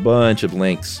Mike's in a bunch of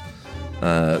links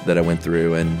that I went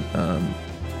through, and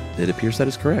it appears that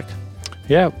is correct.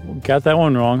 Yeah, got that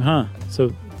one wrong, huh?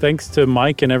 So thanks to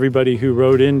Mike and everybody who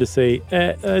wrote in to say,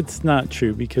 it's not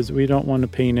true, because we don't want to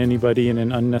paint anybody in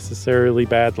an unnecessarily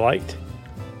bad light.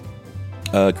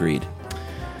 Agreed.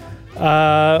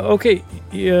 Okay,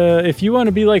 if you want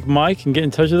to be like Mike and get in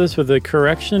touch with us with a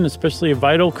correction, especially a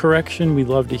vital correction, we'd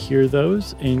love to hear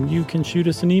those. And you can shoot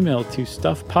us an email to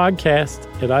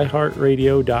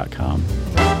stuffpodcast@iheartradio.com.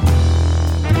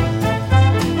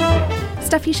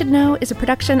 Stuff You Should Know is a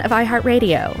production of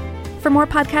iHeartRadio. For more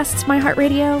podcasts from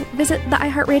iHeartRadio, visit the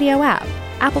iHeartRadio app,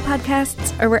 Apple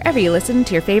Podcasts, or wherever you listen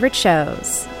to your favorite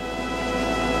shows.